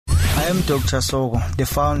am Dr. Soko, the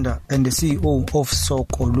founder and the CEO of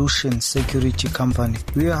Sokolution Security Company.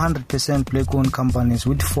 We are 100% black-owned companies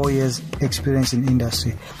with 4 years experience in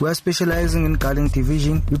industry. We are specializing in guarding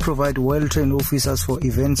division. We provide well-trained officers for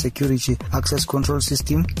event security, access control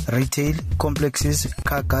system, retail, complexes,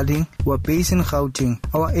 car guarding. We are based in Gauteng.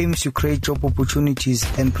 Our aim is to create job opportunities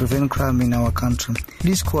and prevent crime in our country.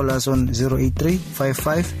 Please call us on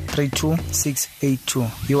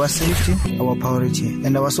 083-5532-682. Your safety, our priority.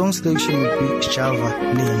 And our song selection will be Java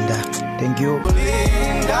Linda. Thank you.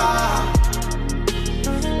 Linda.